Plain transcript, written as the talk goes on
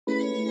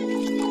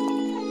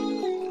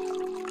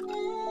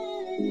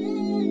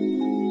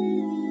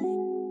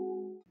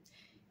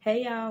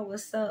Hey y'all,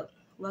 what's up?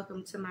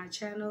 Welcome to my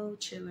channel,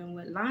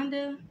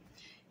 Chillinwithlanda.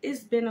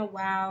 It's been a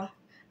while.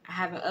 I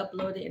haven't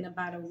uploaded in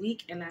about a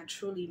week and I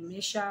truly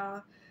miss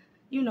y'all.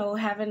 You know,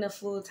 having a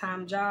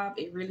full-time job,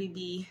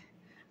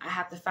 I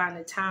have to find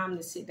the time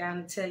to sit down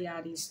and tell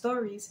y'all these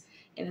stories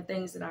and the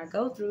things that I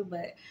go through,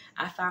 but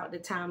I found the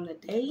time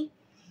today.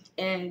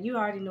 And you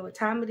already know what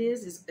time it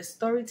is. It's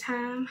story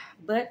time.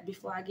 But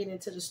before I get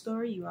into the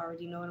story, you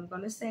already know what I'm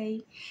going to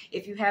say.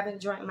 If you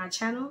haven't joined my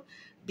channel,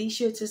 be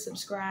sure to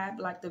subscribe,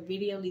 like the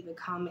video, leave a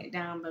comment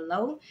down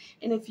below.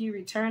 And if you're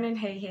returning,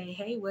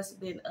 hey, what's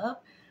been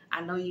up?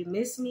 I know you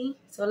miss me.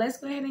 So let's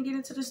go ahead and get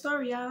into the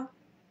story, y'all.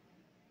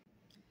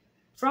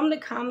 From the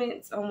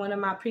comments on one of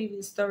my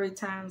previous story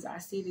times, I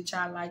see that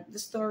y'all like the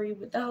story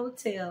with the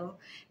hotel.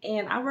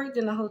 And I worked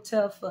in a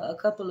hotel for a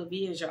couple of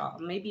years, y'all.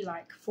 Maybe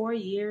like 4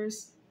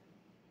 years.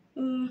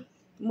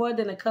 More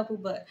than a couple,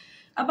 but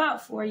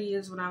about 4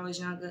 years when I was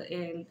younger.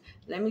 And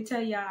let me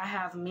tell y'all, I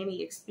have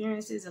many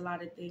experiences. A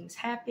lot of things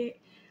happened,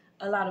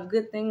 a lot of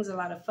good things, a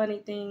lot of funny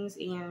things.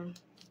 And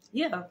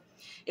yeah,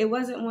 it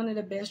wasn't one of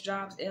the best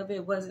jobs ever.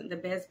 It wasn't the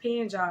best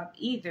paying job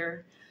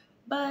either,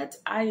 but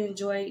I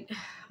enjoyed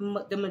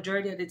the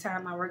majority of the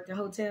time I worked in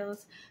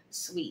hotels.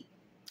 Sweet.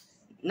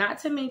 Not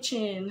to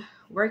mention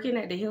working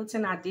at the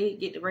Hilton. I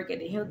did get to work at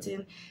the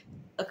Hilton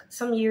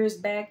some years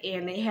back,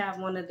 and they have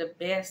one of the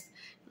best,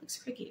 looks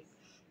cricket,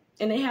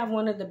 and they have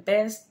one of the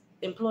best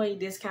employee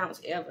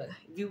discounts ever.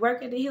 If you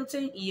work at the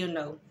Hilton, you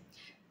know.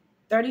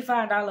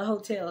 $35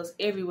 hotels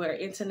everywhere,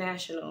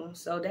 international.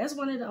 So that's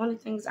one of the only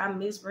things I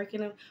miss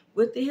working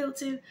with the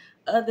Hilton.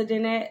 Other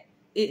than that,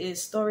 it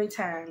is story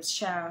times,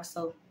 child.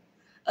 So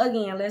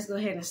again, let's go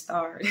ahead and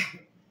start.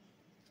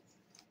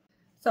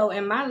 So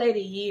in my later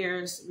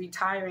years,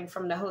 retiring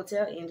from the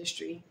hotel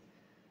industry,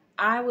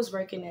 I was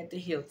working at the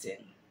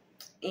Hilton.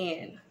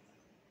 And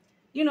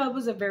you know, it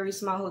was a very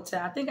small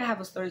hotel. I think I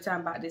have a story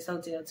time about this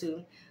hotel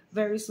too.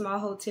 Very small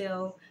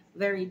hotel,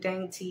 very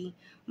dainty.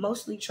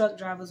 Mostly truck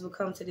drivers would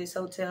come to this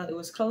hotel. It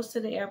was close to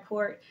the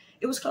airport.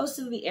 It was close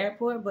to the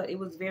airport, but it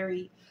was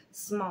very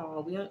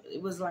small.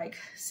 It was like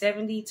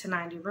 70 to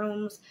 90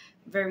 rooms.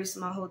 Very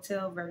small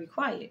hotel, very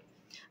quiet.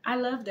 I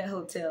loved that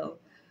hotel.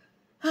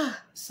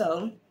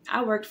 So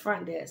I worked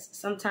front desk.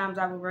 Sometimes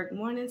I would work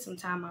morning,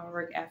 sometimes I would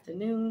work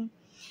afternoon.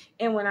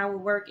 And when I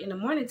would work in the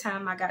morning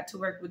time, I got to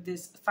work with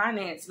this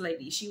finance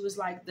lady. She was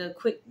like the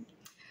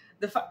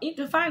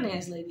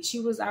finance lady. She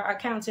was our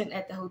accountant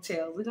at the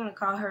hotel. We're going to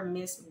call her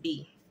Miss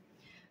B.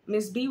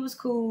 Miss B was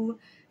cool.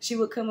 She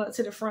would come up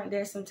to the front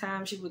desk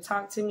sometimes. She would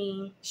talk to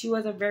me. She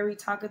wasn't very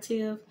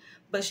talkative,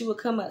 but she would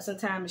come up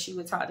sometimes and she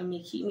would talk to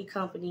me, keep me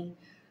company,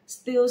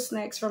 steal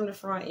snacks from the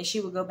front, and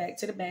she would go back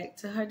to the back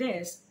to her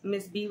desk.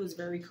 Miss B was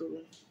very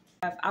cool.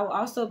 I would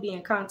also be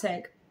in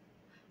contact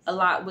a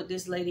lot with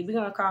this lady. We're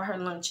going to call her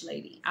Lunch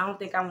Lady. I don't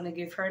think I want to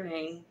give her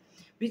name.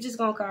 We're just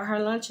going to call her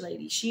Lunch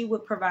Lady. She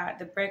would provide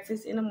the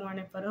breakfast in the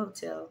morning for the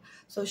hotel.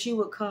 So she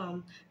would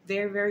come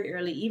very, very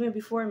early, even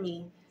before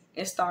me,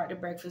 and start the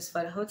breakfast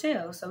for the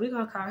hotel. So we're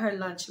going to call her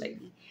Lunch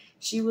Lady.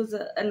 She was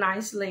a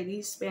nice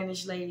lady,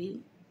 Spanish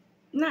lady.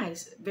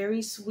 Nice,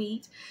 very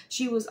sweet.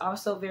 She was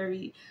also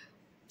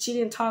she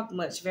didn't talk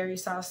much, very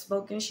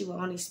soft-spoken. She would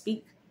only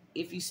speak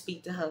if you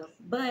speak to her.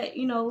 But,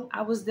 you know,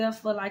 I was there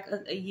for like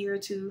a year or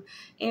two,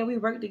 and we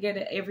worked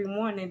together every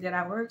morning that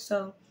I worked.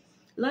 So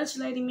Lunch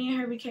Lady, me and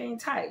her became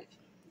tight.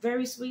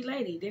 Very sweet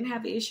lady. Didn't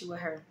have an issue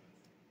with her.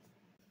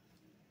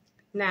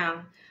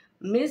 Now,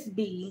 Miss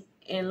B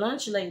and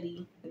Lunch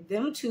Lady,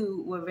 them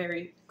two were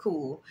very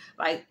cool.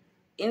 Like,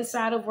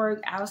 inside of work,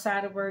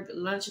 outside of work,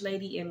 Lunch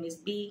Lady and Miss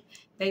B,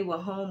 they were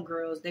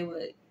homegirls.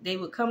 They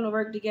would come to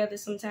work together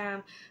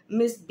sometime.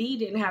 Miss B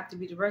didn't have to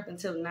be to work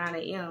until 9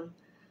 a.m.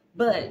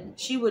 But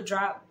she would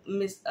drop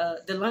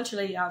the Lunch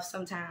Lady off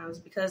sometimes,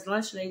 because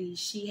Lunch Lady,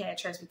 she had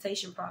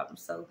transportation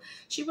problems. So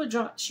she would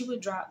drop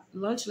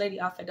Lunch Lady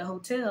off at the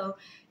hotel,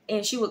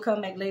 and she would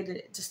come back later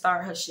to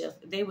start her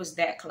shift. They was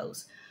that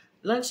close.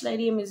 Lunch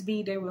Lady and Miss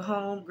B, they were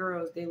home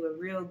girls. They were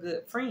real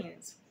good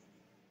friends.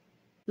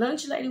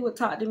 Lunch Lady would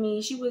talk to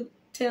me. She would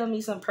tell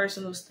me some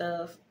personal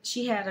stuff.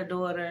 She had a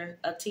daughter,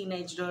 a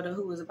teenage daughter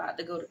who was about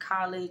to go to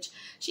college.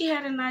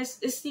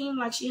 It seemed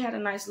like she had a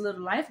nice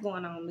little life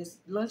going on. Miss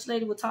Lunch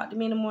Lady would talk to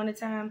me in the morning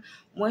time.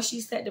 Once she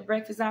set the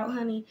breakfast out,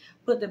 honey,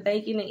 put the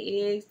bacon,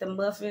 the eggs, the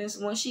muffins.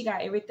 Once she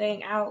got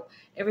everything out,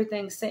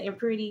 everything set and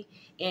pretty,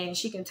 and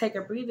she can take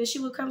a breather, she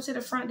would come to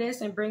the front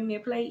desk and bring me a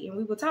plate, and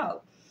we would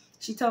talk.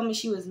 She told me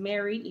she was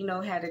married, you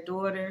know, had a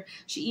daughter.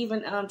 She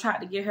even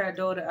tried to get her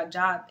daughter a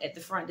job at the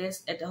front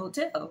desk at the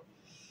hotel.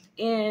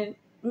 And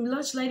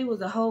Lunch Lady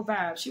was a whole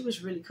vibe. She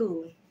was really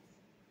cool.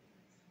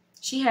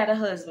 She had a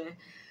husband.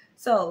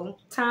 So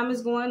time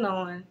is going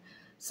on.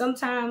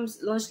 Sometimes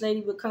Lunch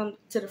Lady would come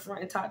to the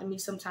front and talk to me.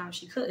 Sometimes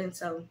she couldn't.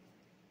 So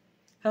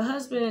her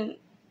husband,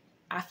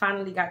 I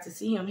finally got to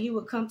see him. He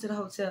would come to the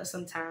hotel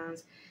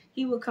sometimes.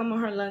 He would come on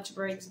her lunch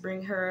breaks,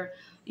 bring her,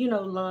 you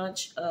know,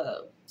 lunch,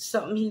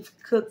 something he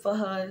cooked for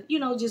her, you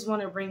know, just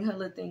want to bring her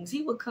little things.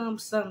 He would come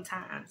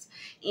sometimes,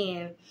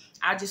 and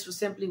I just would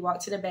simply walk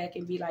to the back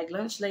and be like,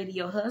 Lunch Lady,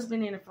 your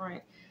husband in the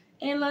front,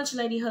 And lunch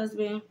lady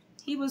husband,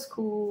 he was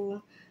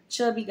cool,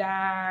 chubby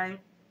guy.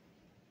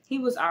 He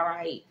was all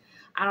right.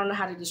 I don't know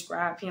how to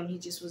describe him. He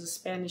just was a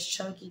Spanish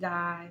chunky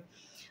guy,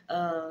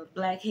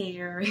 black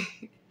hair.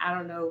 I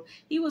don't know.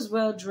 He was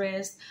well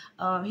dressed.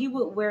 He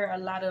would wear a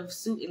lot of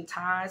suit and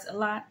ties a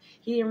lot.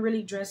 He didn't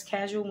really dress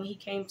casual when he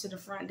came to the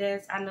front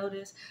desk, I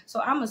noticed.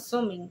 So I'm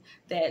assuming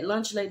that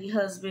lunch lady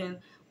husband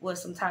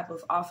was some type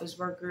of office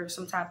worker,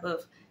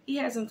 he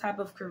had some type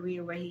of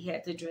career where he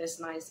had to dress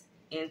nice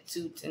in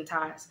suits and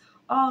ties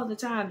all the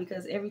time,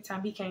 because every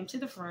time he came to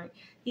the front,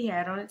 he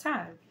had on a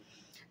tie.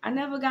 I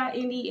never got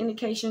any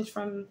indications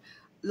from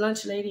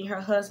lunch lady and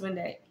her husband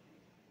that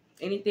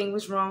anything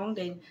was wrong.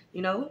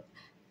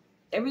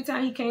 Every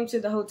time he came to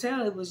the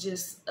hotel, it was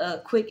just a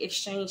quick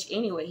exchange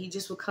anyway. He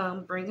just would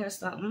come, bring her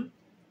something,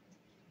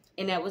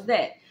 and that was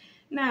that.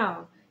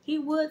 Now, he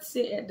would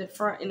sit at the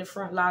front, in the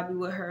front lobby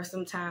with her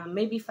sometime,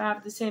 maybe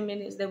 5 to 10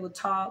 minutes. They would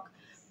talk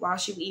while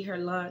she would eat her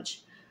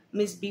lunch.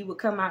 Miss B would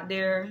come out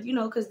there,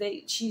 because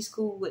she's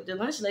cool with the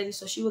lunch lady,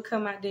 so she would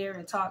come out there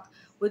and talk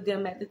with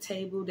them at the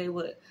table. They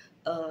would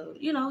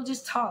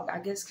just talk, I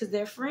guess, because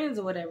they're friends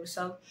or whatever.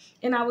 So,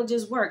 and I would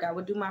just work. I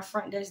would do my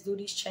front desk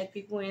duties, check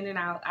people in and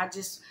out. I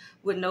just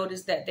would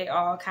notice that they're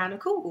all kind of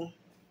cool.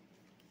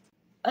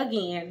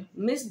 Again,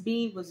 Miss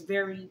B was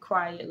very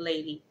quiet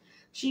lady.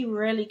 She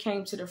rarely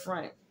came to the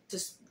front,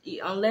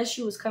 unless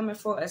she was coming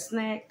for a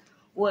snack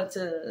or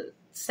to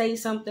say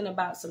something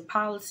about some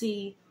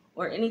policy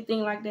or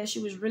anything like that.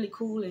 She was really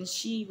cool, and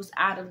she was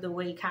out of the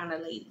way kind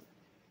of lady.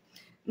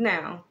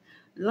 Now,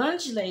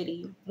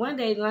 one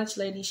day lunch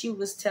lady, she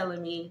was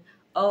telling me,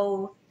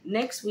 oh,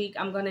 next week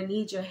I'm going to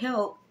need your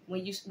help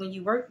when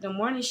you work the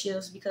morning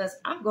shifts, because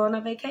I'm going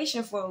on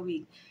vacation for a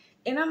week.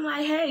 And I'm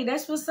like, hey,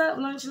 that's what's up,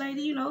 lunch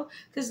lady,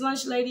 because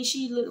lunch lady,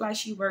 she looked like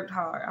she worked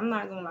hard. I'm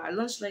not going to lie.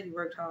 Lunch lady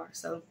worked hard.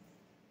 So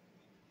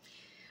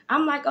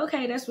I'm like,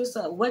 okay, that's what's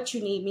up. What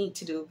you need me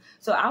to do?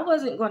 So I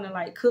wasn't going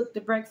to cook the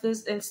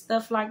breakfast and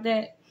stuff like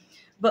that.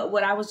 But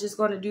what I was just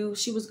going to do,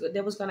 they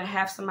was going to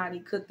have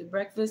somebody cook the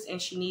breakfast,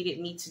 and she needed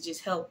me to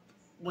just help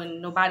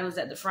when nobody was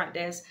at the front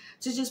desk,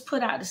 to just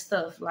put out the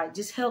stuff,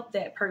 just help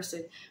that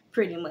person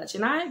pretty much.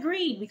 And I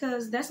agreed,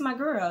 because that's my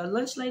girl.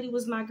 Lunch lady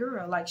was my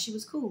girl. She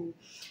was cool.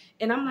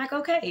 And I'm like,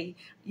 okay,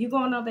 you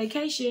going on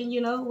vacation,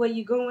 where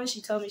you going?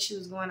 She told me she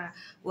was going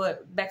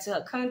back to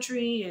her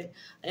country,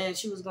 and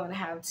she was going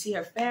to see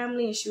her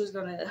family,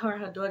 and her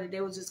and her daughter,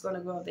 they was just going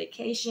to go on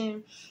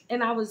vacation.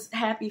 And I was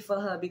happy for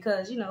her,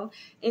 because,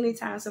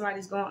 anytime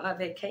somebody's going on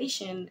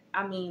vacation,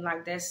 I mean,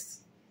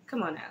 that's,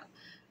 come on now,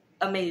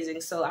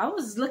 amazing. So I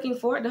was looking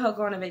forward to her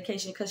going on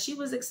vacation, because she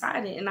was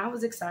excited, and I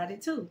was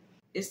excited too.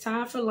 It's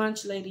time for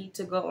lunch lady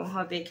to go on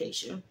her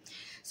vacation.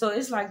 So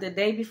it's the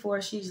day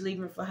before she's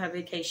leaving for her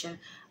vacation.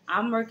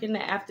 I'm working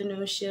the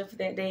afternoon shift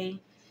that day,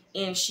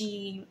 and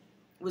she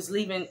was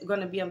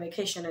going to be on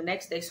vacation the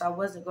next day, so I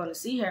wasn't going to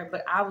see her,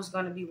 but I was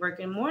going to be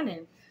working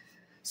morning.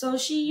 So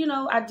she,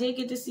 I did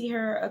get to see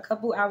her a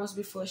couple hours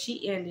before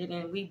she ended,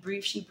 and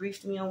she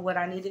briefed me on what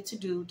I needed to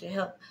do to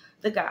help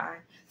the guy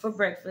for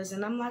breakfast.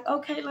 And I'm like,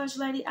 okay, lunch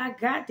lady, I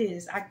got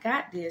this.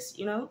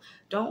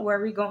 Don't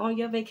worry, go on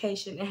your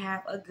vacation and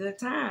have a good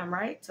time,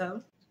 right?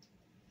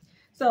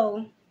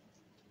 So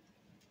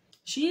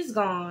she's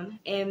gone,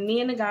 and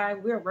me and the guy,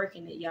 we're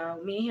working it,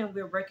 y'all. Me and him,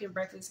 we're working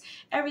breakfast.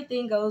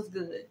 Everything goes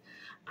good.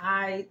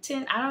 I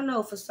don't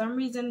know, for some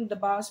reason, the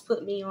boss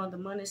put me on the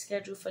Monday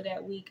schedule for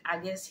that week. I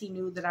guess he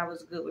knew that I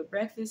was good with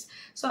breakfast.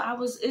 So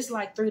it's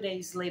 3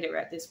 days later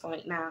at this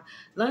point. Now,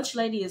 lunch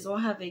lady is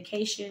on her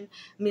vacation.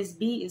 Miss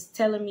B is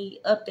telling me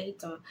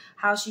updates on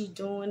how she's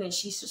doing, and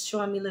she's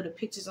showing me little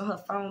pictures on her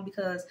phone,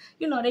 because,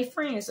 they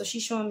friends. So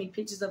she's showing me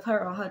pictures of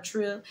her on her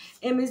trip.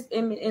 And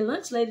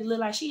lunch lady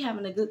look like she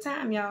having a good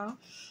time, y'all.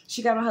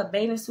 She got on her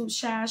bathing suit,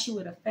 child. She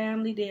with her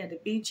family there at the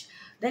beach.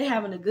 They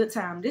having a good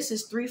time. This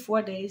is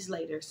 3-4 days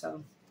later.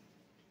 So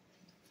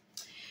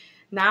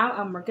now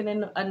I'm working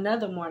in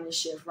another morning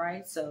shift,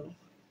 right? So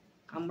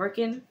I'm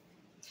working.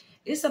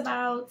 It's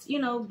about,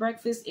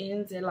 breakfast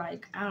ends at I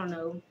don't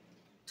know,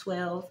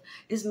 12.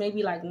 It's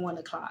maybe 1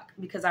 o'clock,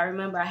 because I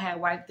remember I had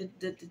wiped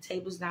the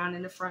tables down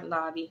in the front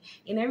lobby,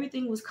 and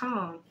everything was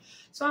calm.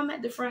 So I'm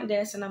at the front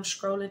desk, and I'm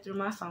scrolling through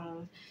my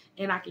phone,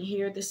 and I can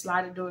hear the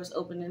slider doors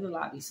open in the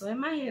lobby. So in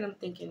my head, I'm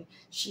thinking,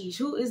 sheesh,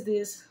 who is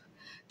this?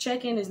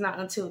 Check-in is not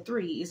until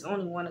 3. It's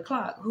only 1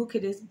 o'clock. Who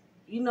could this,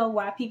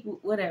 why people,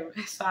 whatever.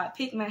 So I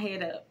picked my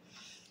head up,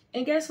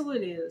 and guess who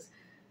it is?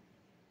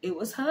 It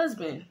was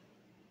husband.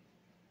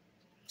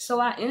 So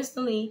I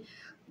instantly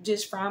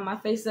just frowned my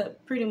face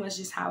up, pretty much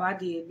just how I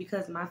did,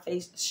 because my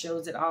face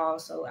shows it all.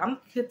 So I'm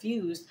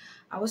confused.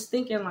 I was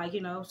thinking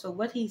so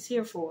what he's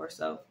here for.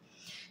 So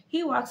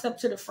he walks up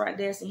to the front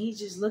desk, and he's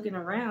just looking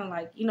around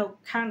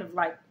kind of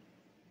I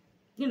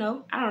don't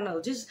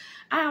know,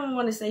 I don't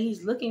want to say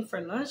he's looking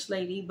for lunch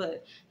lady,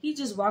 but he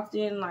just walked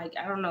in I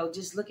don't know,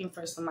 just looking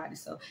for somebody.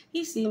 So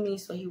he see me,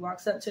 so he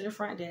walks up to the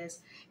front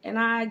desk, and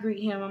I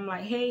greet him. I'm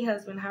like, hey,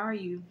 husband, how are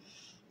you?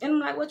 And I'm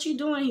like, what you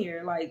doing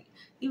here?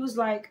 He was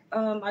like,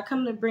 I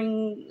come to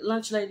bring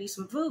lunch lady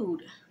some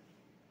food.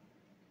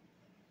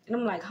 And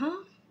I'm like,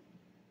 huh?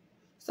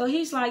 So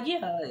he's like,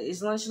 yeah,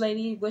 is lunch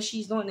lady what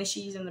she's doing and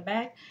she's in the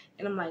back?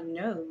 And I'm like,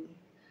 no.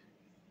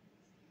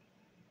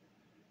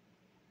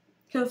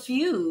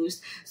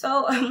 Confused.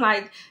 So I'm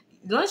like,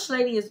 lunch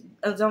lady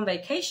is on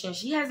vacation.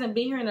 She hasn't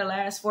been here in the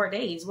last 4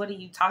 days. What are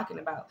you talking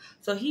about?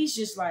 So he's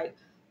just like,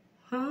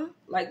 huh?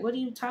 Like, what are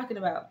you talking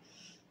about?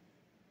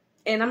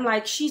 And I'm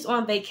like, she's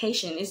on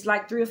vacation. It's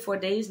like 3 or 4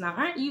 days now.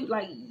 Aren't you,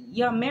 like,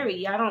 y'all married?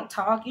 Y'all don't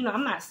talk. You know,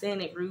 I'm not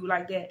saying it rude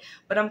like that,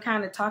 but I'm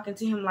kind of talking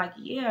to him like,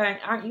 yeah,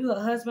 aren't you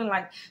her husband?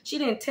 Like, she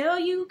didn't tell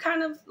you,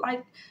 kind of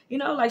like, you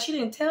know, like she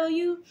didn't tell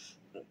you.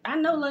 I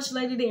know lunch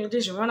lady didn't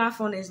just run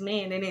off on this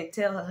man and didn't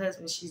tell her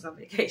husband she's on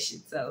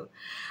vacation. So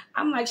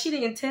I'm like, she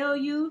didn't tell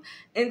you.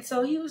 And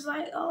so he was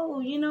like, oh,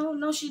 you know,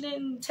 no, she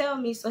didn't tell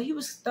me. So he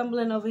was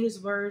stumbling over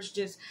his words,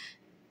 just,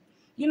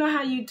 you know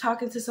how you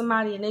talking to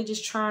somebody and they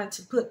just trying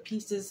to put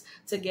pieces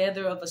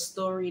together of a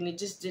story and it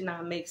just did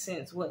not make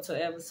sense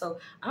whatsoever. So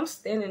I'm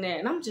standing there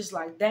and I'm just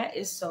like, that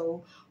is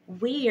so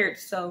weird.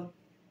 So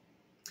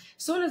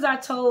soon as I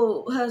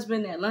told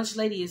husband that lunch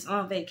lady is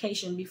on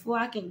vacation, before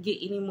I can get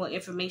any more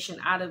information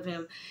out of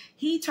him,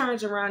 he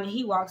turns around and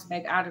he walks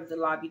back out of the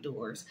lobby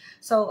doors.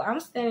 So I'm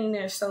standing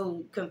there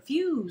so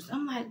confused.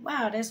 I'm like,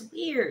 wow, that's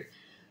weird.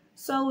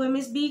 So when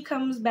Miss B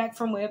comes back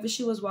from wherever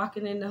she was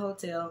walking in the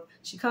hotel,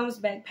 she comes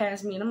back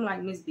past me and I'm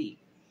like, Miss B,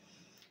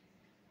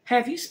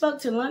 have you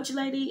spoke to lunch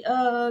lady?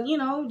 You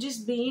know,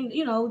 just being,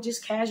 you know,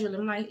 just casual.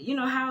 I'm like, you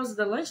know, how's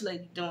the lunch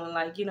lady doing?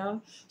 Like, you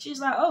know, she's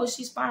like, oh,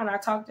 she's fine. I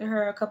talked to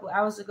her a couple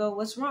hours ago.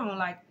 What's wrong?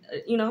 Like,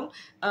 you know,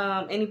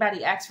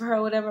 anybody asked for her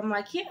or whatever? I'm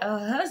like, yeah,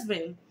 her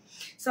husband.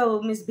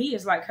 So Miss B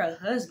is like, her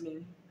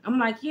husband. I'm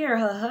like, yeah,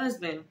 her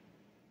husband.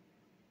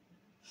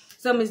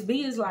 So Miss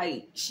B is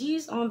like,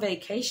 she's on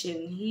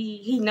vacation.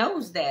 He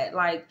knows that.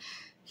 Like,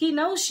 he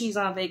knows she's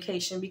on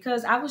vacation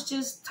because I was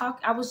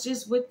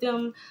just with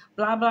them,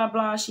 blah, blah,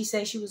 blah. She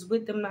said she was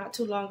with them not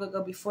too long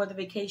ago before the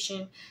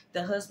vacation.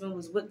 The husband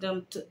was with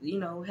them to, you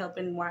know,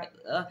 helping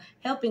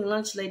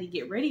lunch lady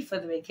get ready for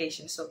the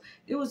vacation. So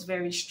it was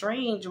very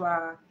strange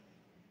why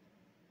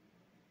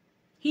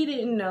he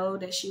didn't know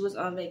that she was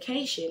on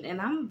vacation. And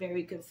I'm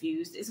very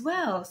confused as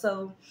well.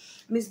 So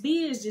Miss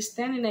B is just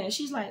standing there and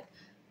she's like,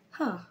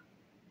 huh.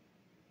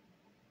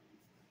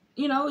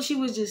 You know, she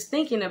was just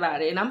thinking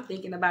about it, and I'm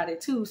thinking about it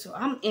too. So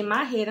I'm in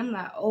my head, I'm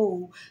like,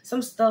 oh,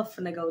 some stuff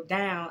finna go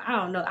down. I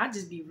don't know. I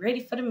just be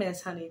ready for the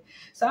mess, honey.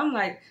 So I'm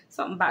like,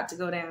 something about to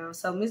go down.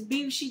 So Miss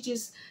B,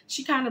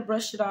 she kind of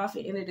brushed it off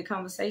and ended the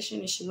conversation,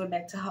 and she went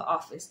back to her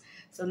office.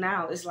 So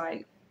now it's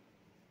like,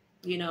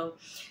 you know,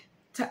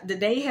 the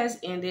day has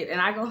ended, and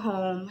I go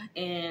home,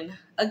 and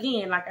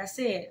again, like I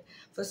said,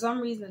 for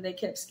some reason they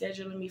kept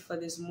scheduling me for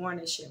this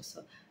morning shift.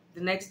 So the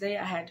next day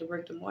I had to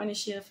work the morning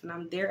shift and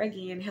I'm there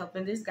again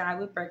helping this guy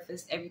with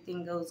breakfast.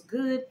 Everything goes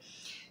good.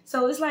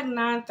 So it's like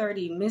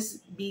 9:30. Miss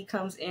B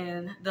comes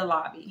in the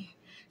lobby.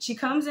 She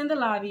comes in the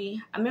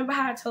lobby. I remember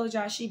how I told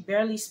y'all she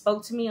barely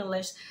spoke to me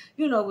unless,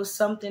 you know, it was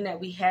something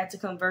that we had to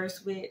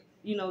converse with,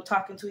 you know,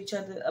 talking to each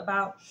other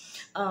about.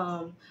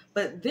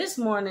 But this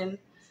morning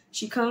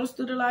she comes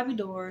through the lobby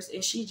doors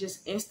and she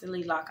just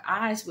instantly locked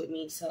eyes with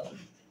me. So,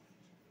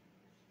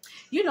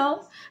 you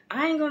know,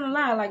 I ain't gonna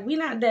lie, like, we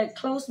not that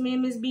close, me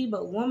and Miss B,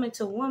 but woman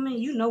to woman,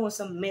 you know when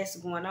some mess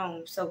going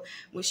on. So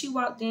when she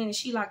walked in and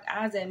she locked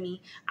eyes at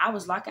me, I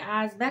was locking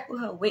eyes back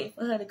with her, waiting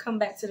for her to come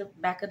back to the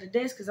back of the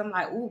desk, because I'm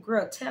like, ooh,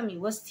 girl, tell me,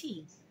 what's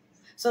tea?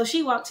 So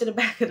she walked to the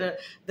back of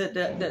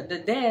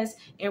the desk,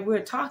 and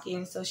we're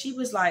talking. So she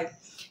was like,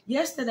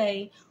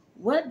 yesterday,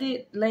 what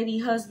did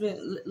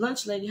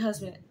lunch lady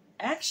husband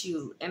ask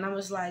you? And I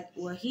was like,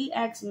 well, he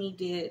asked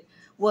me,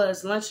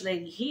 was lunch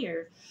lady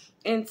here?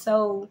 And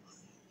so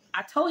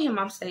I told him,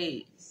 I'm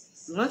saying,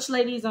 lunch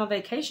lady's on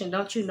vacation.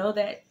 Don't you know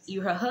that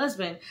you're her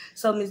husband?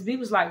 So Miss B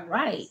was like,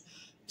 right.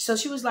 So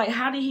she was like,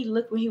 how did he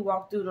look when he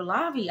walked through the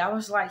lobby? I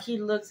was like, he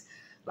looked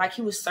like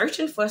he was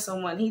searching for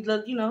someone. He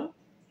looked, you know,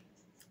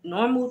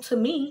 normal to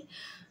me.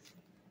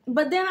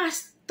 But then I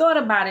thought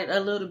about it a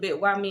little bit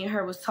while me and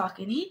her was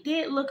talking. He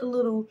did look a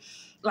little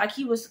like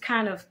he was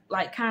kind of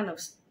like trying to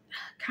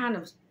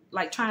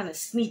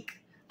sneak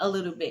a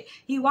little bit.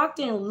 He walked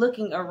in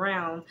looking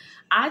around.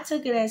 I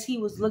took it as he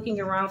was looking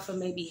around for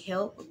maybe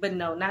help, but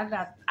no, now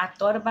that I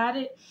thought about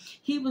it,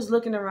 he was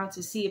looking around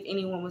to see if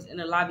anyone was in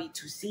the lobby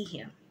to see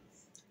him.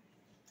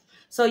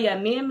 So yeah,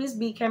 me and Miss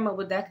B came up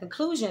with that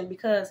conclusion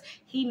because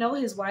he know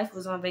his wife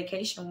was on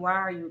vacation. Why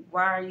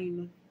are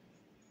you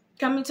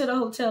coming to the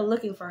hotel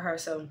looking for her?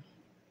 So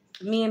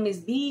me and Miss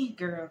B,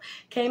 girl,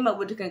 came up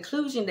with the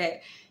conclusion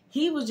that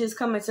he was just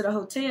coming to the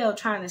hotel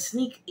trying to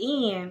sneak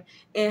in,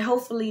 and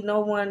hopefully no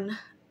one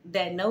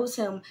that knows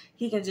him,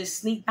 he can just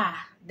sneak by.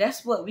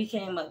 That's what we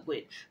came up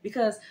with.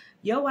 Because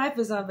your wife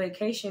is on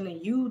vacation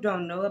and you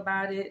don't know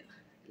about it.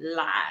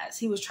 Lies.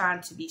 He was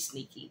trying to be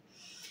sneaky.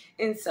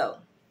 And so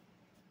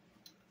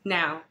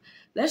now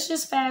let's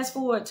just fast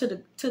forward to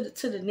the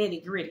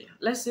nitty gritty.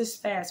 Let's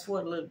just fast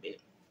forward a little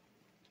bit.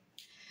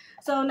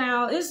 So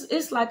now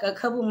it's like a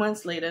couple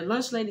months later.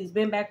 Lunch lady's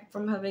been back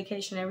from her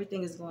vacation.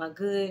 Everything is going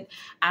good.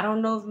 I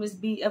don't know if Miss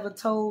B ever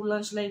told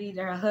lunch lady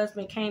that her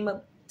husband came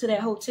up to that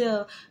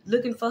hotel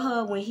looking for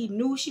her when he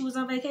knew she was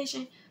on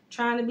vacation,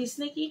 trying to be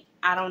sneaky?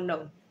 I don't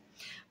know.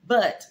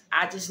 But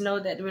I just know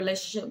that the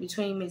relationship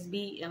between Miss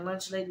B and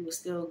Lunch Lady was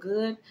still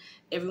good.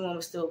 Everyone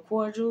was still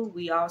cordial.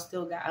 We all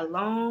still got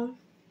along.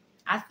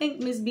 I think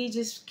Miss B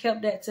just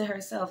kept that to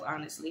herself,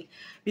 honestly,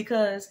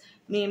 because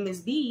me and Miss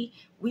B,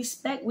 we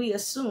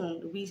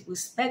assumed, we were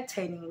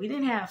spectating. We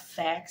didn't have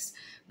facts.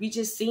 We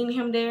just seen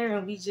him there,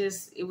 and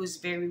it was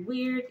very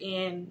weird,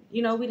 and,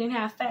 you know, we didn't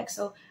have facts.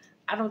 So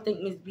I don't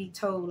think Miss B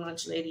told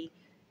Lunch Lady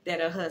that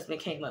her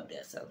husband came up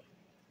there. So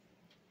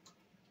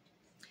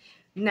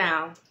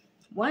now,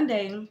 one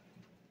day,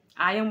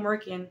 I am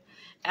working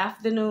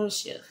afternoon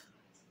shift,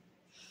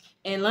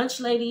 and Lunch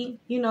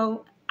Lady, you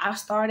know, I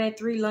start at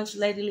 3, Lunch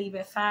Lady leave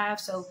at 5.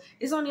 So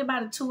it's only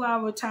about a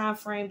 2-hour time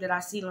frame that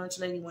I see Lunch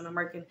Lady when I'm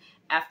working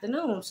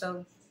afternoon.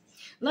 So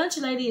Lunch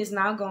Lady is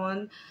now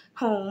going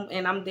home,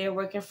 and I'm there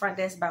working front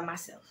desk by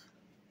myself.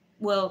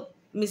 Well,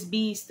 Miss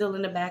B is still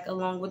in the back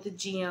along with the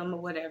GM or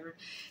whatever.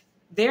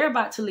 They're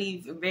about to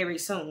leave very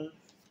soon.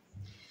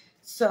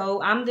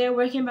 So I'm there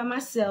working by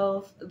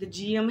myself. The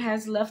GM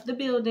has left the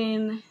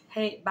building.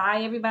 Hey,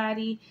 bye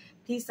everybody.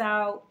 Peace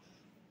out.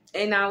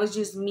 And now it's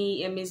just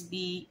me and Miss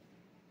B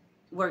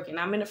working.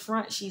 I'm in the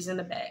front, she's in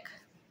the back.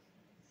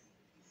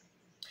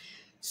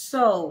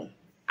 So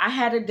I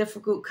had a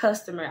difficult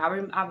customer.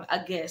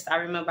 I guess I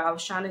remember I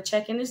was trying to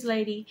check in this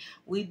lady.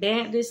 We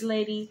banned this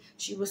lady.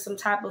 She was some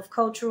type of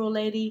cultural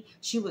lady.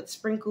 She would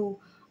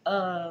sprinkle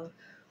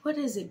what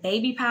is it,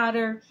 baby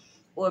powder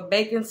or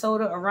baking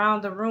soda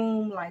around the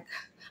room. Like,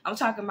 I'm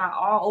talking about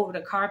all over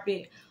the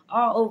carpet,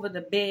 all over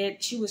the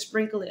bed. She would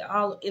sprinkle it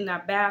all in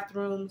our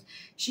bathrooms.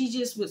 She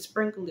just would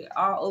sprinkle it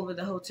all over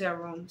the hotel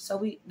room.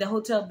 So the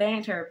hotel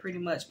banned her pretty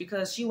much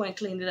because she wouldn't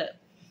clean it up.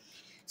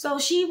 So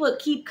she would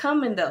keep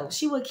coming though.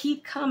 She would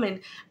keep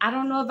coming. I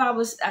don't know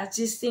if I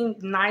just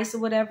seemed nice or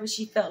whatever.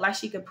 She felt like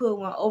she could put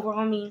one over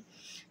on me.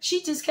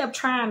 She just kept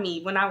trying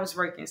me when I was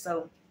working.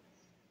 So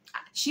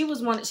she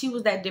was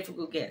that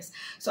difficult guest.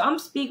 So I'm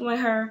speaking with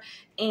her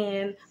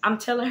and I'm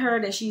telling her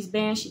that she's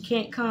banned. She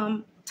can't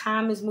come.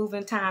 Time is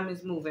moving. Time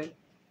is moving.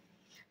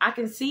 I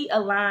can see a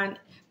line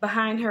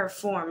behind her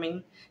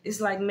forming. It's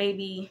like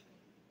maybe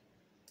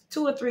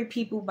 2 or 3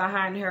 people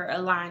behind her. A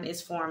line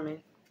is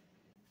forming.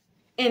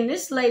 And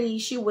this lady,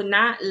 she would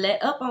not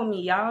let up on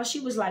me, y'all. She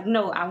was like,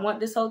 no, I want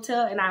this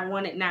hotel and I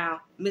want it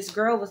now. Miss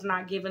Girl was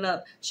not giving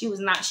up. She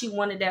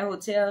wanted that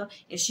hotel,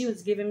 and she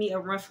was giving me a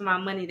run for my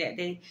money that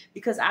day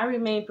because I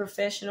remained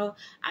professional.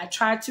 I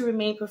tried to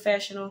remain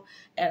professional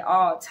at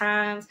all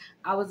times.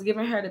 I was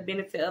giving her the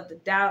benefit of the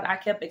doubt. I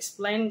kept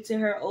explaining to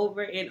her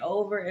over and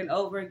over and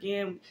over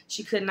again.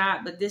 She could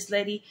not, but this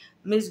lady,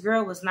 Miss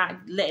Girl, was not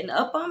letting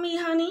up on me,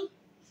 honey.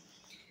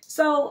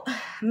 So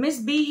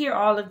Miss B hear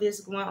all of this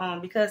going on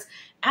because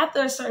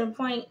after a certain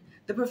point,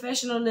 the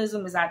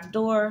professionalism is out the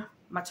door.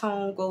 My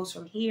tone goes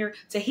from here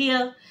to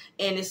here,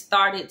 and it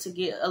started to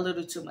get a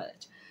little too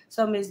much.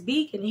 So Miss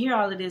B can hear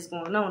all of this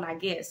going on, I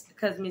guess,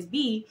 because Miss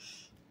B,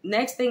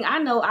 next thing I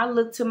know, I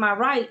look to my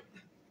right,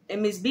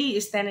 and Miss B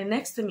is standing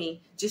next to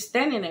me, just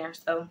standing there.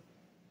 So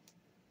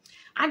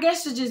I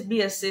guess to just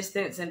be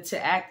assistants and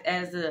to act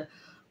as a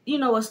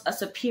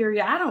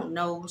superior. I don't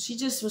know. She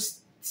just was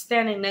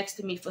standing next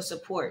to me for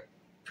support,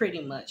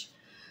 pretty much.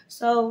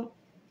 So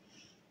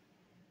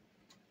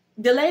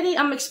the lady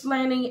I'm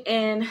explaining,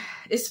 and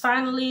she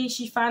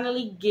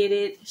finally get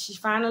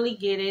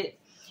it.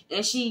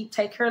 And she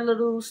take her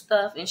little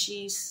stuff and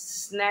she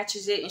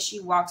snatches it and she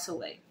walks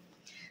away.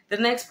 The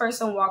next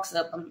person walks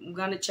up. I'm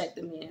going to check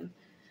them in.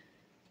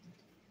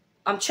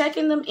 I'm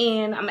checking them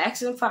in. I'm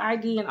asking for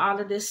ID and all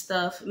of this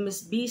stuff.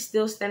 Miss B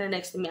still standing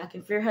next to me. I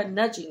can feel her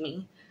nudging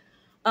me.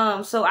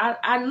 So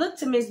I looked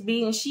to Miss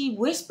B and she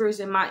whispers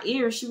in my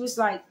ear. She was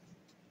like,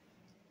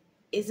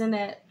 isn't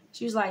that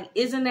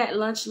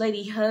Lunch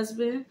Lady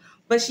husband?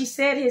 But she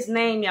said his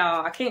name,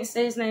 y'all. I can't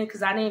say his name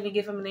because I didn't even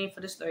give him a name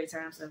for the story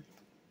time. So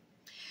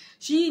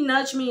she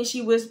nudged me and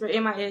she whispered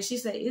in my ear. She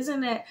said,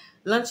 isn't that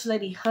Lunch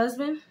Lady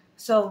husband?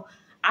 So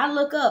I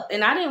look up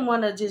and I didn't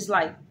want to just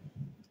like,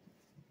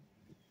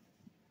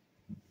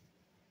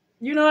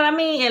 you know what I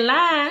mean, and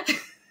lie.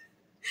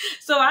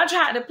 So I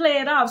tried to play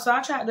it off. So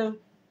I tried to,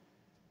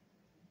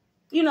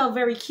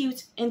 very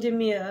cute and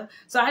demure.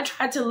 So I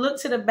tried to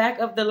look to the back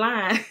of the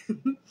line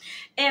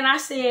and I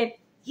said,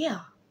 yeah.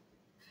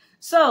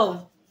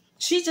 So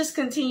she just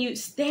continued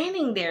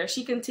standing there.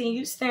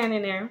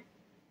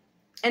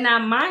 And now,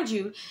 mind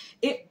you,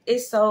 it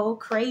is so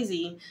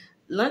crazy.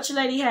 Lunch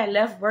Lady had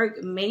left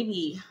work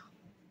maybe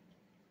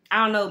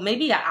an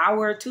hour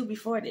or 2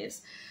 before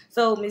this.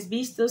 So Miss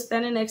B still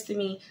standing next to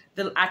me.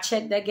 I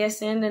checked that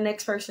guest in. The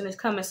next person is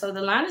coming. So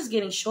the line is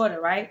getting shorter,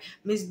 right?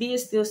 Miss B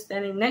is still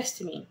standing next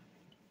to me.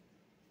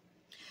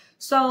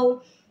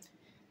 So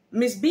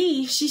Miss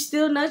B, she's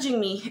still nudging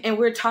me, and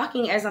we're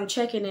talking as I'm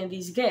checking in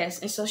these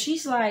guests. And so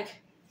she's like,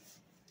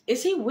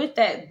 is he with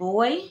that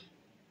boy?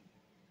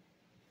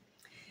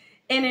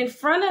 And in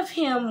front of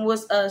him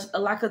was I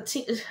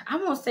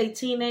won't say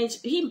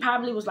teenage. He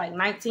probably was like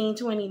 19,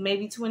 20,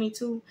 maybe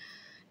 22.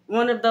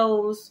 One of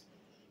those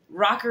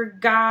rocker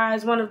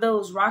guys, one of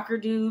those rocker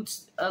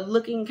dudes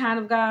looking kind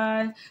of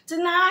guys.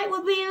 Tonight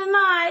will be the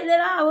night that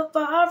I will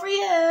fall for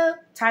you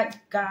type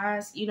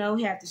guys. You know,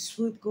 he had the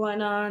swoop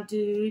going on,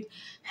 dude.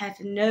 Had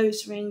the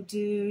nose ring,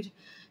 dude.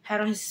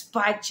 Had on his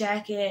spike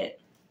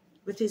jacket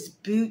with his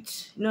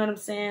boots. You know what I'm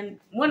saying?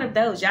 One of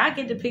those. Y'all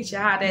get the picture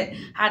how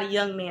the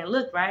young man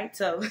looked, right?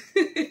 So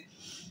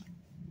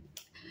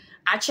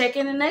I check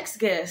in the next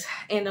guest,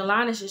 and the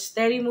line is just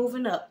steady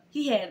moving up.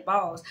 He had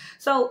balls.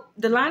 So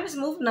the line is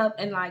moving up,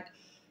 and like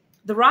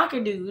the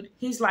rocker dude,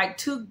 he's like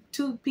two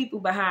people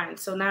behind.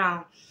 So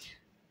now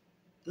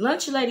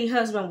lunch lady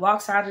husband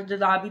walks out of the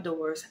lobby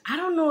doors. I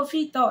don't know if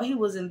he thought he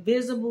was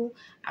invisible.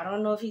 I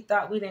don't know if he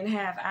thought we didn't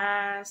have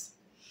eyes.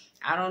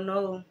 I don't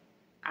know.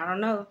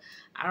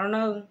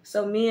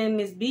 So me and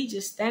Miss B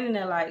just standing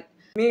there like,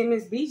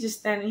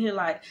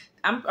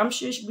 I'm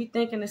sure she'd be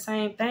thinking the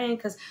same thing,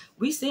 because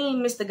we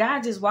seen Mr. Guy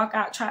just walk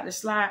out, tried to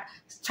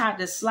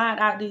slide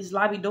out these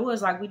lobby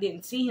doors like we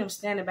didn't see him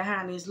standing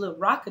behind this little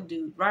rocker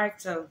dude, right?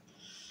 So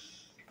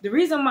the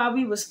reason why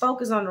we was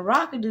focused on the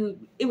rocker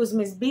dude, it was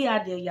Miss B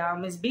idea, y'all.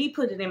 Miss B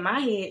put it in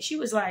my head. She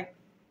was like,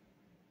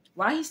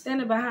 why he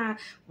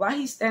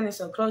standing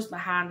so close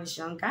behind this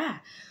young guy?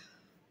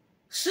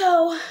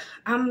 So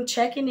I'm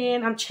checking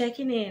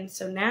in.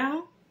 So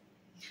now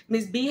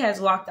Miss B has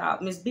walked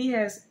out. Miss B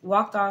has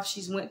walked off.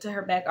 She's went to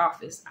her back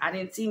office. I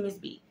didn't see Miss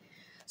B.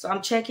 So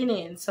I'm checking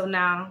in. So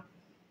now,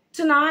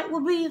 tonight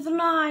will be the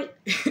night.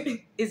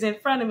 Is in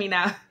front of me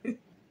now.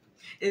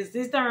 It's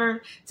his turn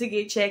to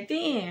get checked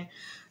in.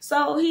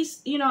 So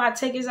he's, I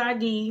take his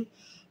ID.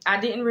 I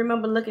didn't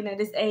remember looking at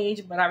his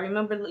age, but I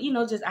remember,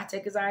 I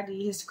take his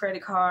ID, his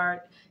credit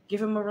card,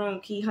 give him a room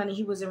key. Honey,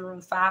 he was in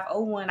room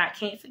 501. I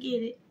can't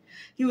forget it.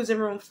 He was in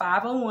room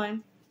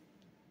 501.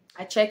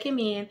 I check him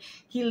in.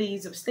 He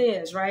leaves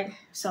upstairs, right?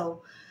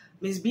 So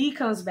Miss B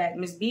comes back.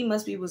 Miss B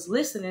was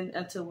listening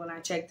until when I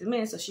checked him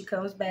in. So she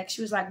comes back.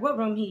 She was like, what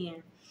room he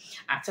in?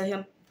 I tell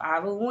him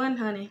 501,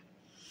 honey.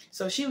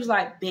 So she was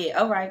like, bet.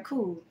 All right,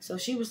 cool. So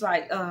she was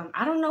like,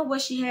 I don't know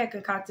what she had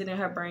concocted in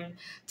her brain.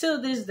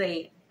 Till this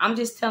day, I'm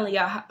just telling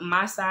y'all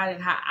my side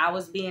and how I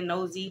was being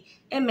nosy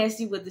and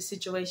messy with the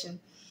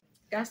situation.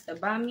 Got to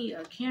buy me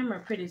a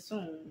camera pretty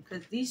soon,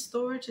 because these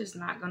storage is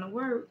not going to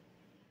work.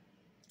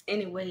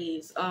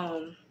 Anyways,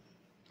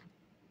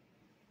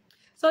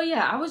 so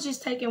yeah, I was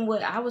just taking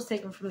what I was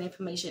taking from the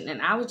information, and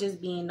I was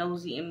just being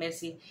nosy and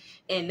messy,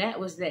 and that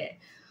was that.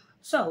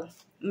 So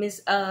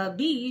Miss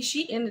B,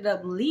 she ended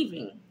up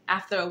leaving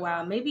after a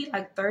while, maybe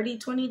like 30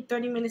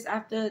 minutes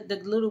after the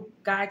little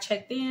guy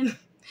checked in.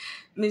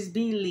 Miss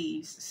B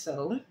leaves.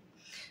 So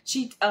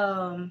she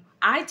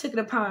I took it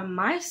upon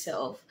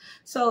myself.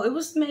 So it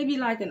was maybe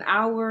like an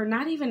hour,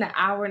 not even an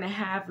hour and a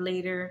half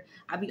later.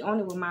 I be on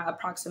it with my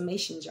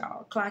approximations,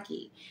 y'all.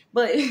 Clocky.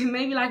 But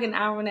maybe like an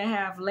hour and a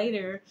half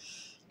later,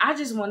 I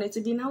just wanted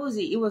to be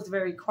nosy. It was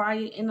very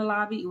quiet in the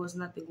lobby. It was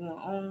nothing going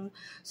on.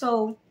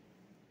 So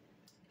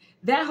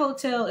that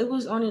hotel, it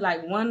was only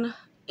like one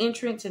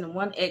entrance and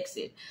one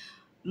exit.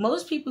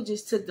 Most people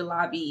just took the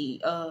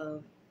lobby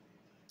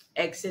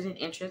exit and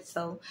entrance.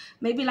 So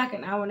maybe like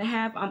an hour and a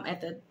half, I'm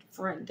at the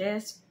front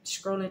desk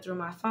scrolling through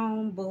my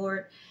phone,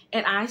 bored,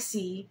 and I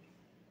see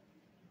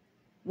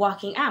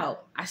walking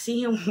out. I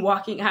see him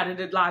walking out of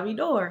the lobby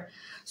door.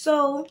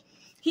 So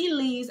he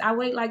leaves. I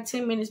wait like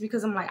 10 minutes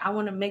because I'm like, I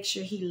want to make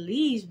sure he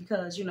leaves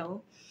because,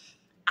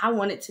 I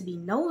wanted to be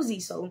nosy.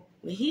 So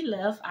when he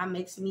left, I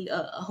makes me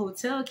a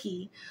hotel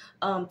key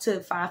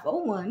to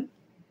 501.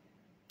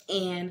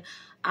 And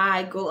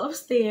I go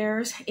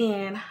upstairs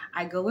and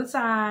I go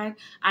inside.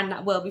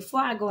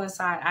 Before I go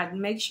inside, I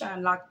make sure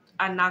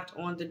I knocked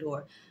on the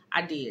door.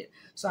 I did.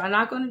 So I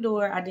knocked on the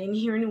door. I didn't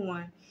hear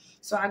anyone.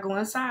 So I go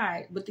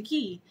inside with the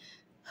key.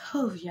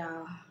 Oh,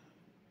 y'all.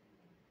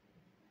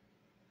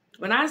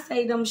 When I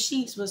say them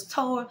sheets was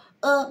tore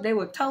up, they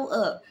were tore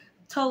up.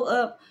 Tore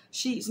up,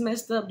 sheets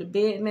messed up, the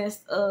bed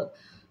messed up.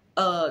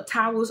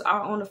 Towels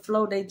are on the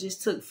floor. They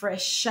just took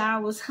fresh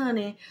showers,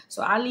 honey.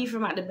 So I leave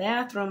from out the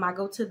bathroom. I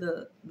go to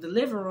the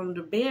living room,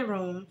 the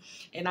bedroom,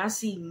 and I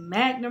see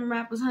Magnum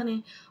wrappers,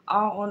 honey,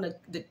 all on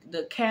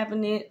the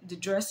cabinet, the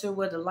dresser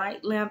where the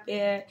light lamp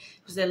at.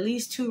 There's at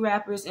least 2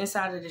 wrappers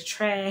inside of the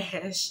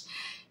trash.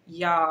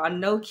 Y'all,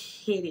 no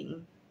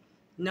kidding.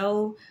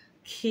 No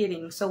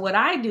kidding. So what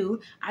I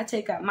do, I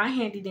take out my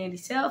handy dandy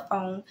cell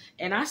phone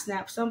and I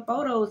snap some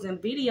photos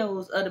and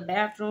videos of the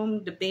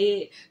bathroom, the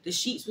bed, the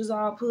sheets was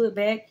all pulled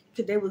back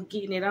because they was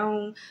getting it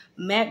on.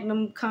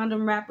 Magnum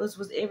condom wrappers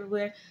was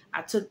everywhere.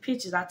 I took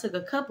pictures. I took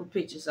a couple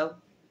pictures.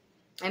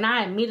 And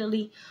I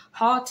immediately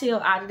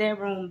hardtailed out of that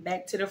room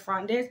back to the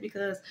front desk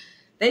because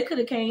they could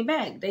have came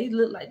back. They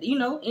look like,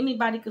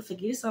 anybody could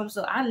forget something.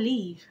 So I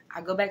leave.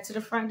 I go back to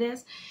the front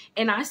desk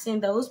and I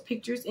send those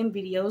pictures and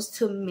videos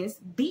to Miss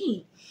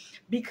B.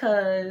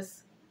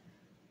 Because,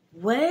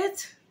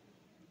 what?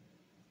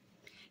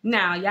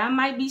 Now, y'all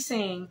might be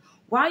saying,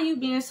 why you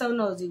being so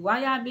nosy?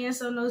 Why y'all being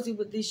so nosy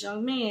with this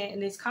young man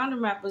and his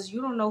condom wrappers?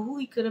 You don't know who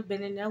he could have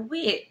been in there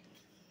with.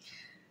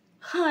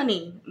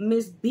 Honey,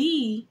 Miss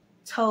B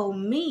told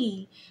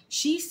me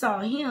she saw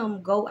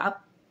him go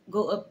up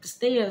the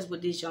stairs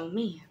with this young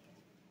man.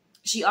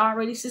 She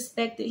already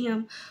suspected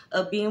him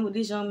of being with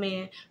this young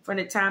man from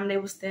the time they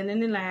were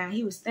standing in line.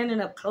 He was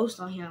standing up close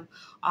on him,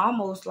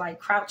 almost like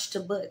crouched to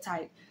butt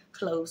type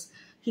close.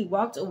 He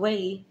walked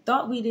away,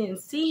 thought we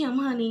didn't see him,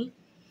 honey.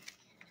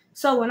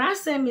 So when I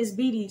sent Miss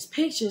B these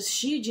pictures,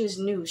 she just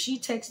knew. She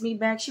texted me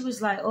back. She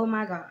was like, oh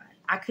my God,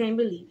 I couldn't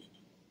believe it.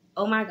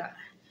 Oh my God.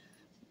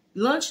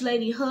 Lunch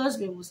lady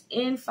husband was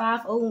in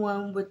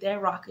 501 with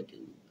that rocker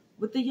dude.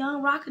 With the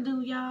young rocker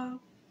dude, y'all.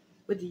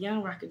 With the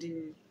young rocker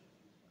dude.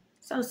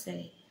 So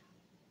sad.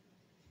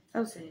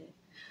 So sad.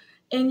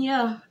 And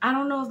yeah, I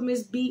don't know if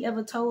Miss B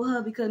ever told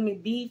her, because Miss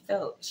B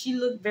she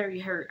looked very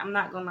hurt. I'm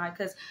not going to lie,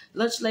 because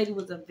Lunch Lady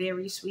was a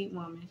very sweet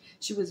woman.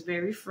 She was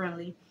very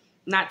friendly.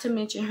 Not to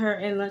mention, her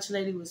and Lunch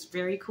Lady was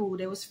very cool.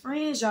 They was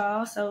friends,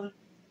 y'all. So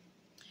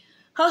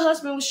her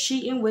husband was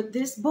cheating with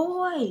this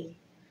boy.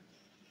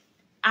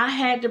 I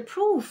had the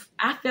proof.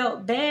 I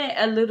felt bad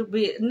a little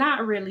bit.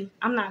 Not really.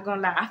 I'm not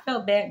going to lie. I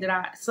felt bad that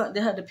I sent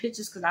her the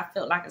pictures because I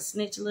felt like a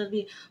snitch a little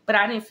bit. But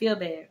I didn't feel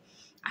bad.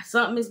 I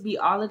sent Miss B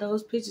all of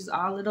those pictures,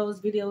 all of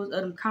those videos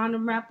of them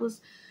condom wrappers.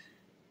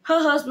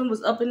 Her husband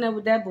was up in there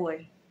with that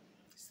boy.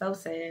 So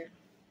sad.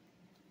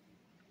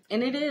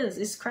 And it is.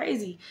 It's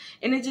crazy.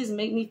 And it just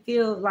made me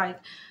feel like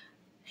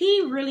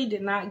he really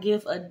did not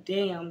give a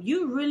damn.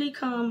 You really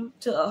come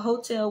to a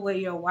hotel where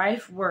your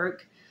wife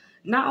work.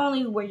 Not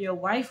only where your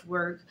wife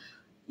work,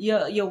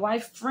 your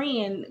wife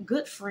friend,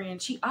 good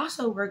friend, she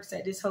also works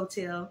at this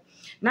hotel.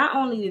 Not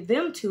only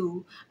them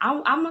two,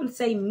 I'm going to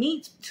say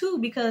me too,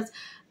 because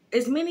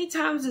as many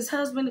times as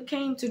husband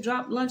came to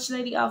drop Lunch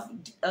Lady off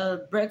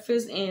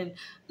breakfast and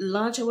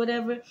lunch or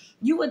whatever,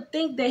 you would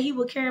think that he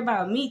would care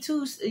about me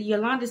too.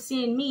 Yolanda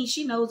seeing me,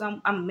 she knows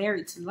I'm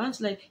married to Lunch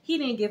Lady. He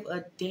didn't give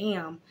a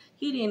damn.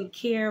 He didn't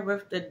care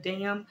with the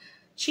damn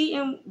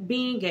cheating,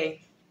 being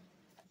gay.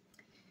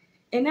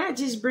 And that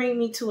just brings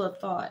me to a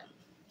thought.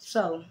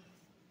 So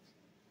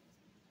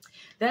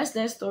that's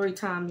that story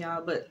time,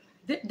 y'all. But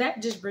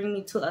that just brings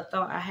me to a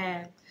thought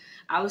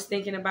I was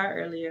thinking about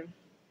earlier.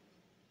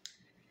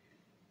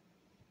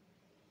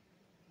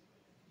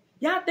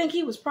 Y'all think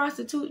he was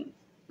prostituting?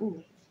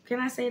 Ooh, can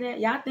I say that?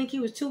 Y'all think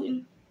he was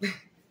tooting?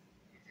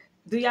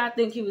 Do y'all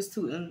think he was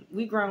tooting?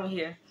 We grown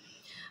here.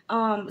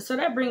 So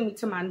that brings me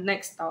to my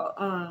next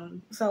thought.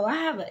 So I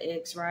have an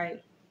ex,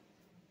 right?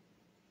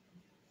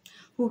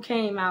 Who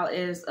came out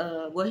as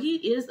he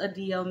is a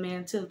DL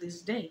man till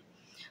this day.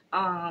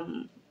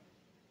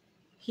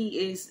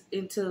 He is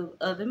into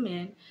other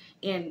men,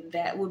 and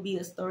that would be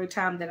a story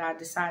time that I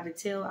decide to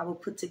tell. I will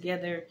put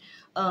together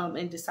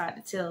and decide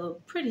to tell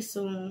pretty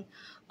soon.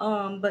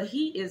 But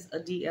he is a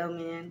DL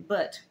man.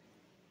 But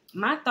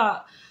my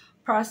thought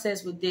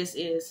process with this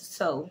is,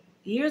 so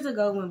years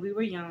ago when we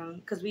were young,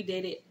 because we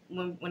did it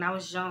when I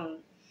was young,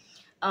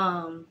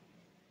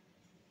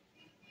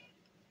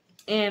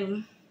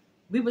 and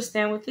we would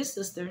stand with his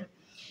sister,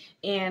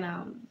 and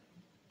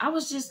I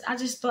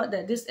just thought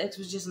that this ex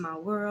was just my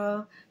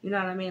world. You know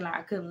what I mean? Like,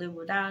 I couldn't live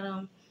without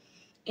him.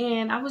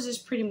 And I was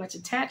just pretty much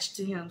attached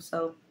to him.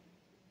 So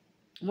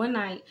one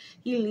night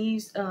he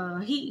leaves,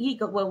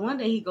 one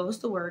day he goes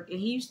to work, and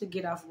he used to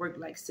get off work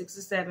like 6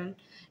 or 7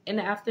 in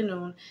the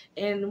afternoon.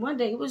 And one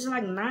day it was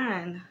like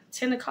 9,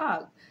 10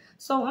 o'clock.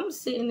 So I'm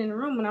sitting in the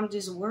room and I'm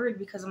just worried,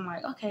 because I'm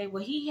like, okay,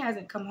 well, he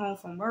hasn't come home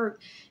from work,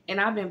 and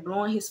I've been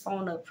blowing his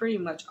phone up pretty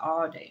much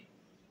all day.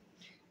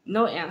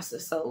 No answer.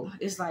 So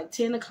it's like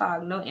 10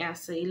 o'clock, no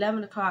answer.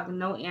 11 o'clock,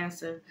 no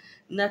answer.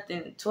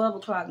 Nothing. 12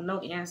 o'clock, no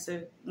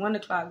answer. 1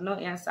 o'clock, no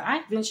answer.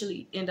 I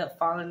eventually end up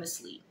falling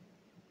asleep.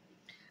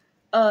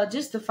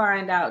 Just to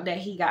find out that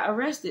he got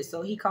arrested.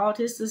 So he called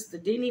his sister.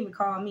 Didn't even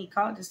call me.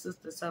 Called his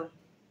sister. So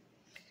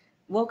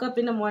woke up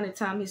in the morning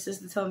time. His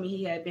sister told me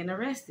he had been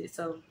arrested.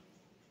 So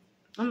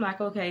I'm like,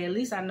 okay, at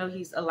least I know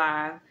he's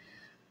alive.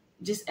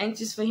 Just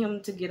anxious for him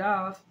to get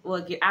off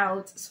or get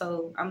out.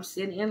 So I'm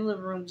sitting in the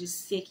room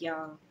just sick,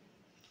 y'all.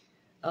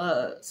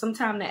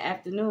 Sometime that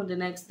afternoon, the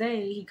next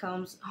day, he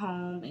comes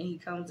home and he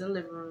comes in the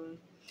living room.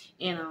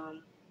 And,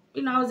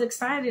 I was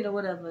excited or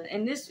whatever.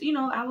 And this,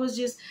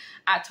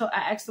 I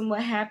asked him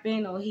what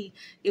happened, or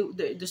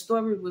the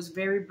story was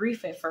very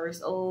brief at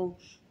first. Oh,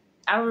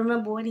 I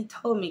remember what he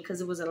told me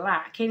because it was a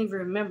lie. I can't even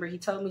remember. He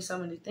told me so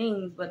many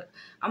things, but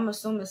I'm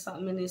assuming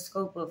something in the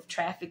scope of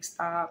traffic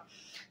stop,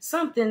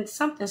 something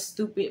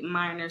stupid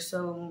minor.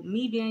 So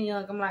me being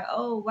young, I'm like,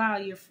 oh, wow,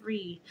 you're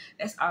free.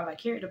 That's all I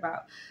cared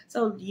about.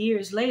 So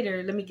years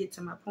later, let me get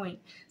to my point.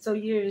 So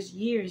years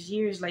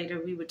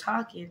later, we were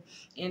talking,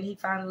 and he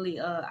finally,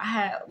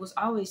 was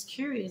always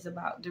curious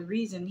about the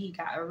reason he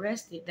got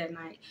arrested that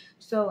night.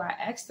 So I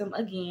asked him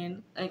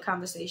again in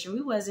conversation.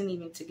 We wasn't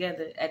even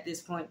together at this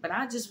point, but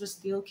I just was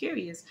still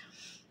curious.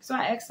 So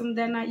I asked him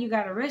that night, you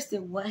got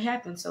arrested, what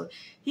happened? So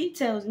he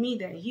tells me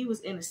that he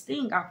was in a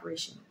sting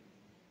operation.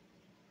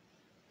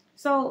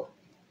 So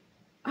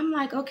I'm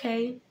like,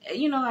 okay,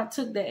 I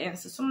took that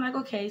answer. So I'm like,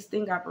 okay,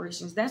 sting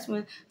operations. That's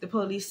when the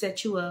police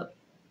set you up.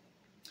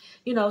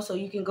 you know, so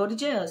you can go to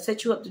jail,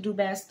 set you up to do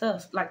bad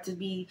stuff, like to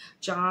be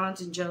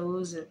Johns and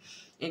Joes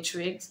and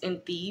tricks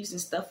and thieves and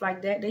stuff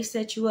like that. They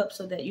set you up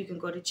so that you can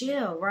go to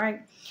jail,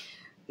 right?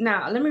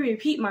 Now, let me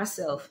repeat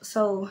myself.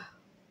 So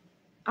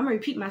I'm gonna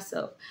repeat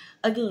myself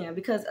again,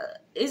 because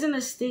isn't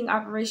a sting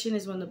operation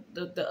is when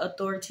the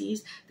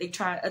authorities, they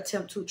try to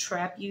attempt to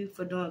trap you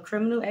for doing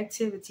criminal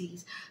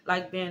activities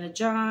like being a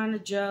John, a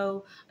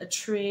Joe, a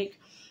trick,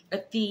 a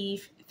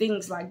thief,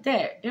 things like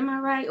that. Am I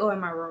right or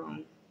am I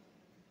wrong?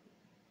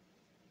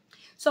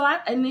 So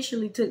I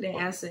initially took the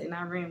answer and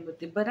I ran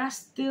with it, but I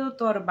still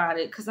thought about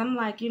it because I'm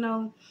like, you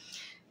know,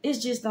 it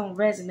just don't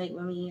resonate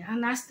with me.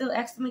 And I still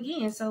asked him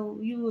again, so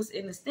you was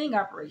in a sting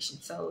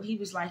operation? So he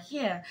was like,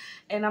 yeah.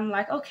 And I'm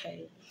like,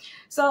 okay.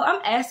 So I'm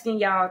asking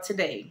y'all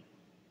today,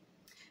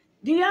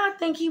 do y'all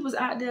think he was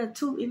out there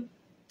tooting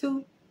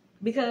too?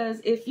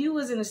 Because if you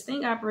was in a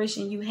sting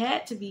operation, you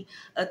had to be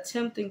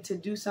attempting to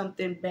do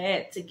something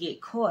bad to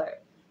get caught,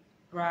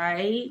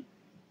 right?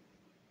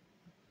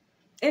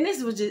 And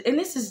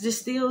this is just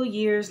still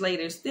years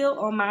later, still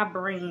on my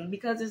brain,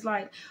 because it's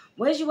like,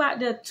 was you out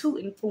there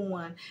tooting for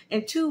one?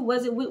 And two,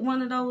 was it with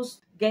one of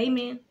those gay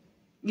men?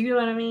 You know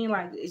what I mean?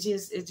 Like, it's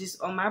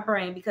just on my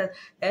brain, because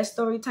that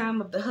story time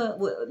of the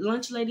with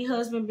lunch lady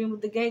husband being with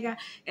the gay guy,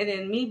 and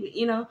then me,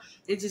 you know,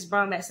 it just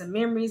brought back some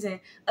memories. And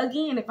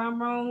again, if I'm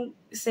wrong,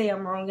 say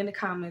I'm wrong in the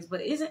comments.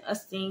 But isn't a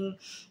sting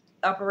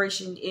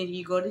operation and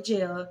you go to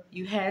jail,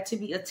 you had to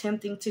be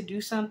attempting to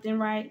do something,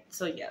 right?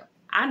 So yeah,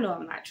 I know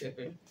I'm not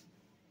tripping.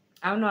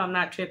 I know I'm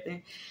not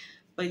tripping.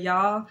 But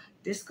y'all,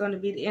 this is going to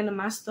be the end of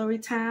my story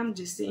time.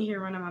 Just sitting here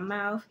running my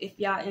mouth. If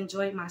y'all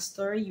enjoyed my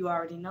story, you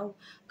already know,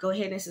 go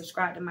ahead and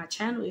subscribe to my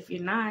channel. If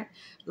you're not,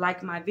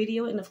 like my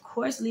video. And of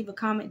course, leave a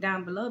comment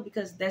down below,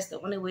 because that's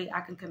the only way I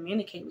can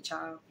communicate with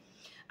y'all.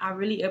 I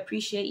really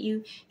appreciate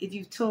you. If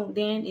you tuned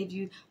in, if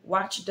you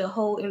watched the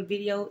whole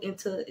video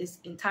into its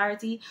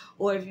entirety,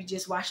 or if you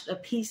just watched a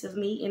piece of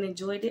me and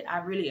enjoyed it, I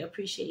really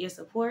appreciate your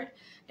support.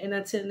 And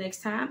until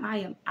next time, I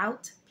am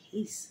out.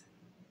 Peace.